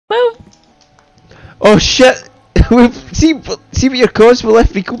Oh shit! see what your cause, we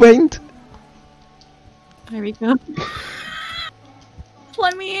left Rico behind. There we go.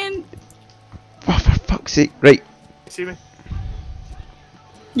 Let me in. Oh, for fuck's sake! Right. You see me?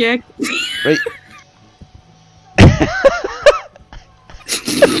 Yeah. Right.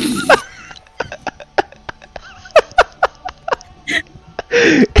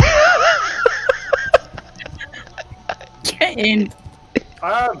 Get in.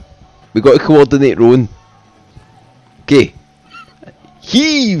 I am. We got to coordinate rowing. Okay.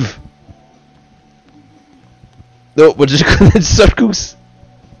 Heave! No, we're just going in circles.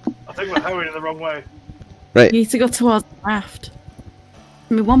 I think we're hoeing in the wrong way. Right. You need to go towards the raft.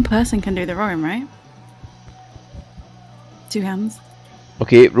 I mean, one person can do the rowing, right? 2 hands.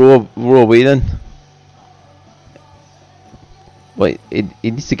 Okay, row away then. Wait, he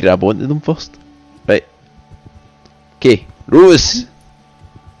needs to grab onto them first. Right. Okay, rows!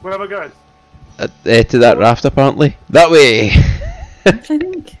 Where am I going? To that raft apparently. That way! I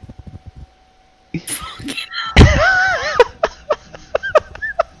think. You fucking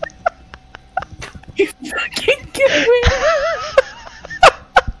get away.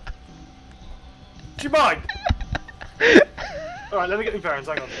 Do you mind? Alright, let me get my bearings,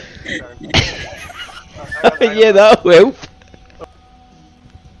 hang on. Yeah, that'll help.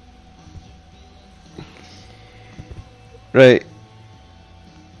 Right.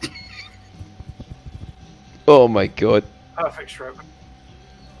 Oh my god. Perfect stroke.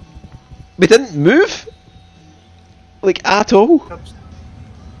 We didn't move? Like, at all?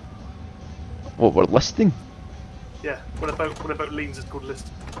 What, we're listing? Yeah, when a boat leans, it's called list.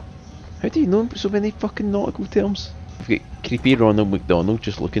 How do you know so many fucking nautical terms? We've got creepy Ronald McDonald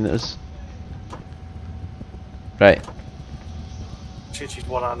just looking at us. Right. She'd use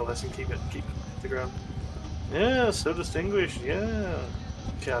one hand on this and keep the ground. Yeah, so distinguished, yeah.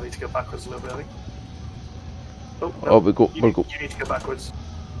 Okay, I need to go backwards a little bit, I think. Oh, no, Oh, we'll go. you need to go backwards.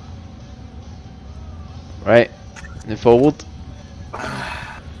 Right. And forward.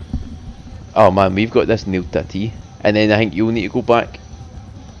 Oh man, we've got this nailed to a T. And then I think you'll need to go back.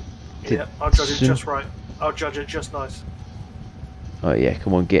 Yeah, I'll judge it just right. I'll judge it just nice. Oh yeah,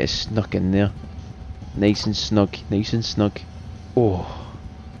 come on, get it snuck in there. Nice and snug, nice and snug. Oh.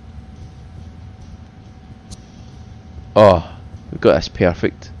 Oh, we've got this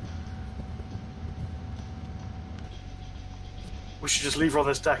perfect. We should just leave her on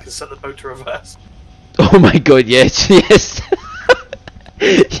this deck and set the boat to reverse. Oh my god, yes, yes.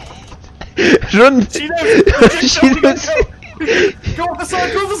 Run! She knows! She knows. Go off the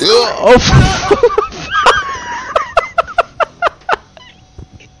side, go off the side!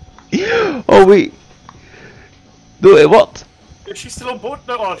 Oh, oh wait. No, it worked. Is she still on board?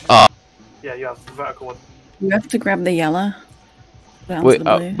 No, oh, she's yeah, you have the vertical one. You have to grab the yellow. Wait,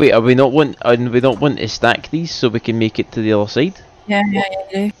 wait, are we not want to stack these so we can make it to the other side? Yeah, you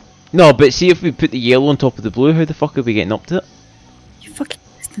do. No, but see if we put the yellow on top of the blue, how the fuck are we getting up to it? You fucking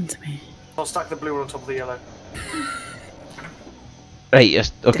listen to me. I'll stack the blue one on top of the yellow. Right,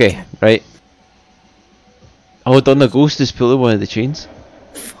 yes, okay, right. Hold on, the ghost is pulling one of the chains.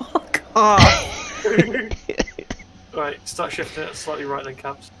 Fuck off. Right, start shifting it slightly right then,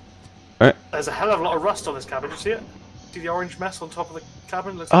 cabs. Right. There's a hell of a lot of rust on this cabin, did you see it? See the orange mess on top of the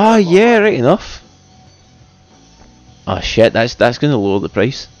cabin? Looks Ah, like yeah, right enough. Oh shit, that's gonna lower the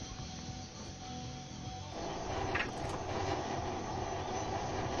price.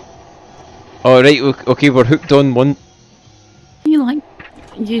 Oh right, okay, we're hooked on one. You like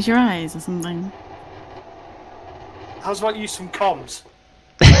use your eyes or something? How's about use some comms?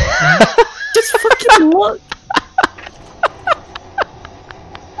 Just fucking look.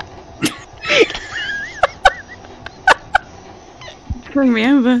 Bring me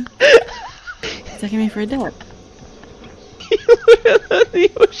over. Taking me for a dip. The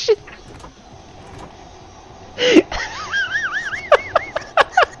ocean.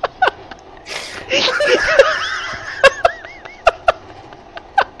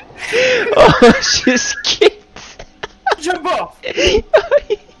 Oh, she escaped. Jump off! She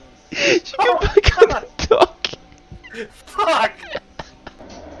got back on the dock. Fuck!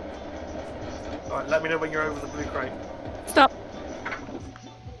 Alright, let me know when you're over the blue crate. Stop.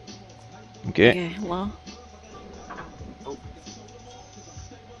 Okay. Okay, well. Oh.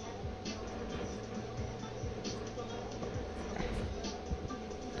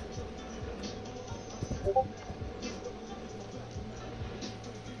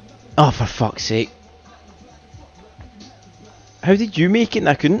 Oh, for fuck's sake. How did you make it and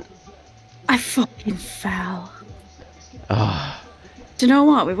I couldn't? I fucking fell. Oh. Do you know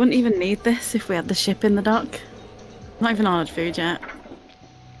what? We wouldn't even need this if we had the ship in the dock. Not even ordered food yet.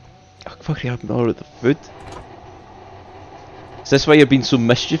 Oh, fucking hell, I'm all out the food. Is this why you're being so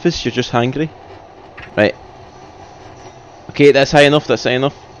mischievous? You're just hangry? Right. Okay, that's high enough, that's high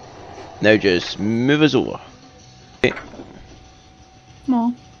enough. Now just move us over. Okay.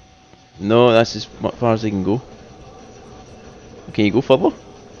 More. No, that's as far as I can go. Can you go further?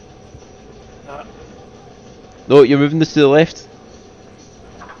 No, you're moving this to the left.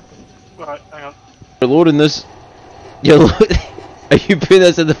 Right, hang on. You're lowering this. Are you putting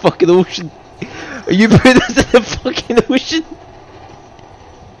this in the fucking ocean? Are you putting this in the fucking ocean?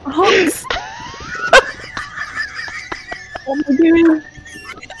 Hawks! What am I doing?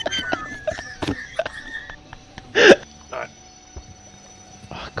 Right.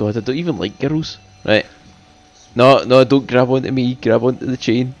 Oh god, I don't even like girls. Right. No, no, don't grab onto me, grab onto the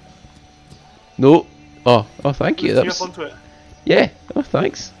chain. No. Oh, thank you. That was... up onto it. Yeah, oh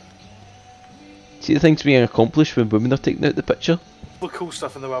thanks. See the things being accomplished when women are taking out the picture? All the cool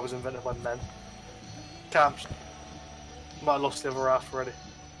stuff in the world was invented by men. Camps. Might have lost the other half already.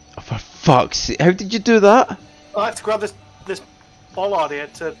 Oh, for fuck's sake, how did you do that? I had to grab this bollard here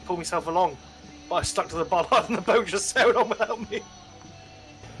to pull myself along. But I stuck to the bollard and the boat just sailed on without me.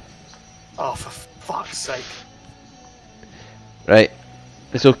 Oh, for fuck's sake. Right.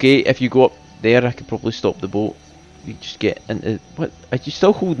 It's okay, if you go up there I could probably stop the boat. You just get into... What? Are you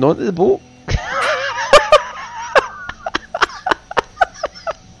still holding on to the boat?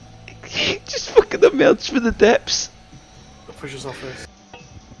 Just fucking emerge from the depths. I'll push us off this.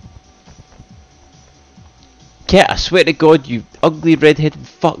 Kit, I swear to god, you ugly red-headed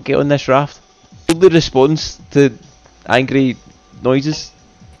fuck, get on this raft. Only responds to angry noises.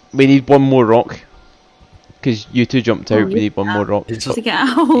 We need one more rock. Because you two jumped out, we need one more rock. Just to get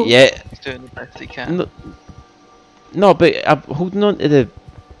out. Yeah. He's doing the best he can. No, but I'm holding on to the...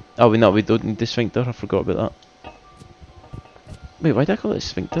 Oh, we don't need the sphincter, I forgot about that. Wait, why did I call it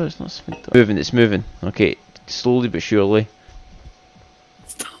sphincter? It's not sphincter. It's moving. Okay, slowly but surely.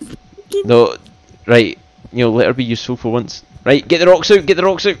 Stop. No, right, you know, let her be useful for once. Right, get the rocks out, get the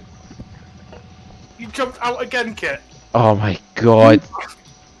rocks out! You jumped out again, Kit. Oh my god.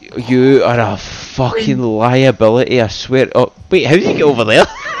 You are a fucking liability, I swear. Oh, wait, how did you get over there?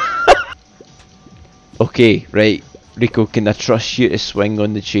 Okay, right. Rico, can I trust you to swing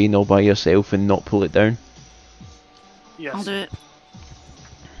on the chain all by yourself and not pull it down? Yes. I'll do it.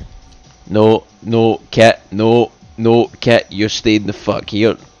 No, Kit, no, Kit, you're staying the fuck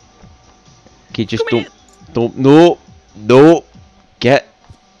here. Okay, just no, Kit.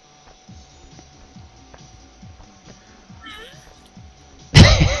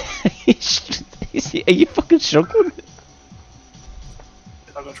 Are you fucking struggling?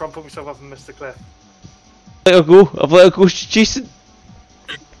 I'm gonna try and pull myself up and miss the cliff. Let her go, I've let her go, she's chasing.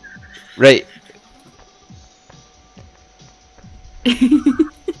 Right.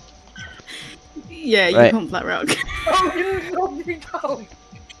 Yeah, you Right. can't flat rock. Oh, you don't!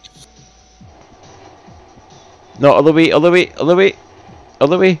 No, other way.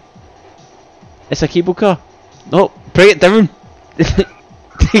 It's a cable car. No, bring it down. Take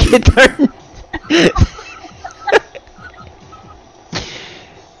it down.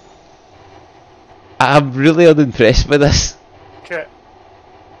 I'm really unimpressed with this. Kit.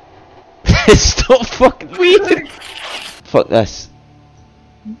 Stop fucking waiting. Fuck this.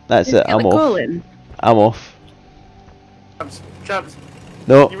 That's it, I'm off. Calling. I'm off. Chance,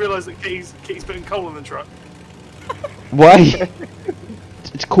 No. you realise that Kitty's putting coal in the truck? Why?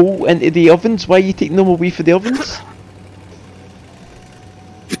 It's coal into the ovens. Why are you taking them away from the ovens?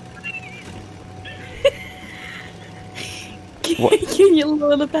 What? Can you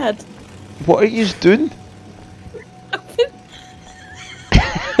lower the bed? What are you doing? What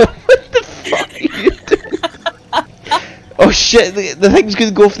the fuck are you doing? Oh shit, the thing's gonna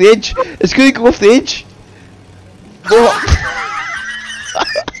go off the edge. It's gonna go off the edge. No.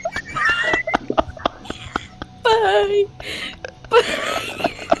 Bye.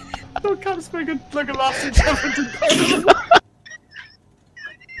 Oh, can't make like a last ditch effort to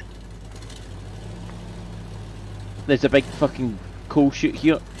There's a big fucking coal chute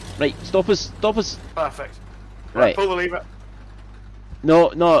here. Right, stop us, stop us. Perfect. Right. Pull the lever. No,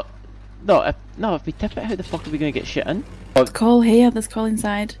 if we tip it, how the fuck are we gonna get shit in? There's coal here, there's coal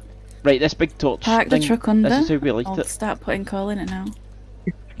inside. Right, this big torch Park the thing, truck under. this is how we liked I'll it. start putting coal in it now.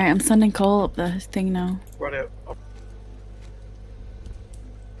 Right, I'm sending coal up the thing now. Right out. Oh,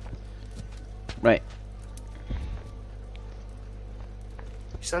 Right. you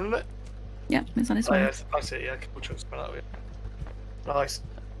sending it? Yep, it's on its Oh, way. yeah, I see it, yeah. Couple trucks coming out of it. Nice.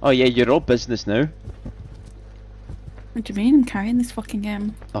 Oh yeah, you're all business now. What do you mean? I'm carrying this fucking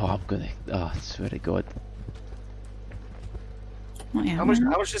game. Oh, I'm gonna. Oh, I swear to God. Not yet. How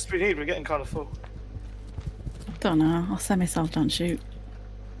much just we need? We're getting kind of full. Don't know. I'll send myself don't shoot.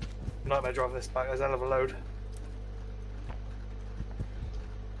 Nightmare driving this back. There's a hell of a load.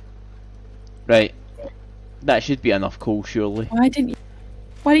 Right. That should be enough coal, surely. Why didn't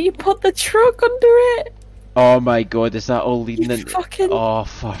you put the truck under it? Oh my god, is that all leading You in? fucking- Oh,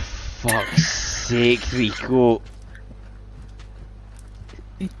 for fuck's sake, Rico.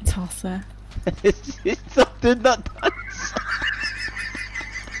 You tosser. It's not doing that dance.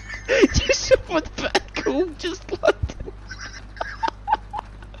 Just one bit of coal just landed.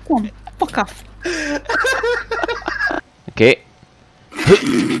 Come on, fuck off. Okay.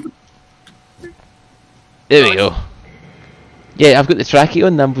 There we go. Yeah, I've got the trackie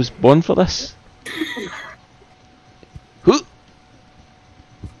on. I was born for this.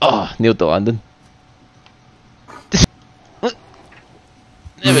 Oh, nailed the landing.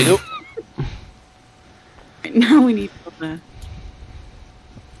 There we go. Right, now we need other.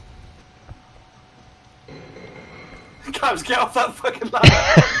 Guys, get off that fucking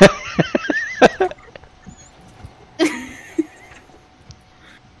ladder!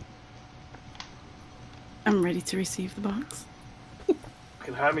 I'm ready to receive the box.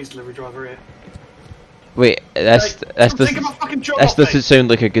 Fucking Hermes delivery driver here. Wait, this I'm taking my fucking job this off, mate. doesn't sound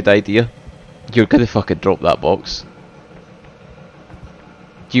like a good idea. You're gonna fucking drop that box.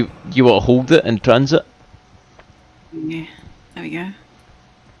 You want to hold it in transit? Yeah, there we go.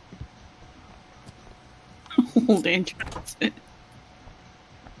 Hold it in transit.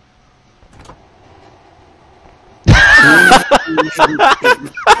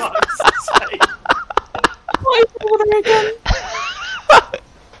 Fuck's